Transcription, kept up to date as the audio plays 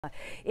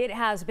It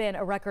has been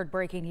a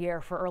record-breaking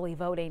year for early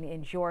voting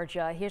in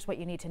Georgia. Here's what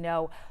you need to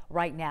know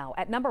right now.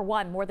 At number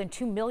one, more than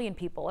 2 million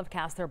people have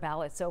cast their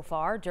ballots so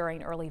far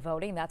during early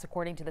voting. That's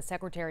according to the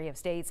Secretary of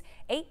State's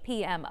 8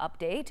 p.m.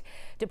 update.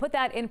 To put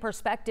that in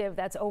perspective,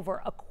 that's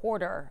over a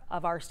quarter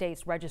of our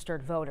state's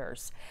registered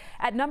voters.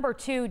 At number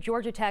two,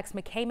 Georgia Tech's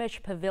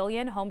McCamish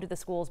Pavilion, home to the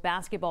school's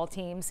basketball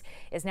teams,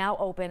 is now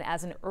open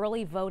as an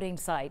early voting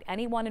site.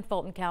 Anyone in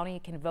Fulton County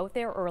can vote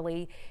there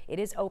early. It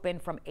is open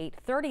from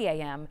 8:30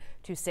 a.m.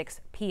 to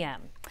 6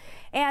 p.m.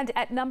 And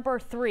at number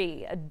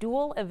three, a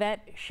dual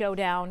event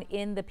showdown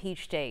in the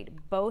Peach State.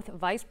 Both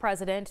Vice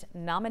President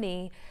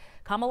nominee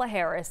Kamala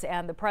Harris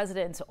and the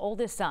president's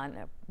oldest son,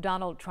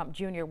 Donald Trump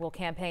Jr., will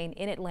campaign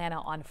in Atlanta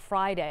on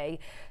Friday.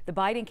 The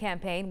Biden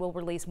campaign will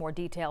release more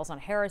details on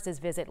Harris's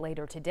visit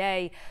later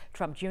today.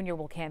 Trump Jr.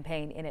 will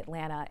campaign in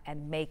Atlanta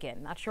and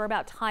Macon. Not sure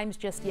about times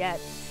just yet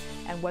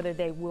and whether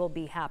they will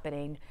be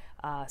happening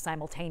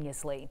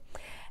simultaneously.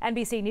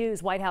 NBC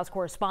News White House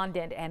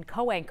correspondent and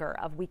co-anchor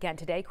of Weekend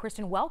Today,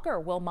 Kristen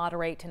Welker, will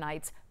moderate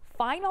tonight's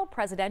final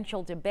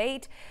presidential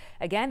debate.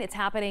 Again, it's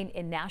happening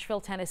in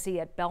Nashville,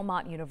 Tennessee at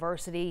Belmont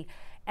University.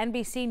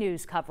 NBC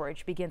News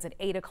coverage begins at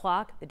 8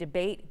 o'clock. The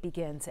debate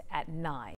begins at 9.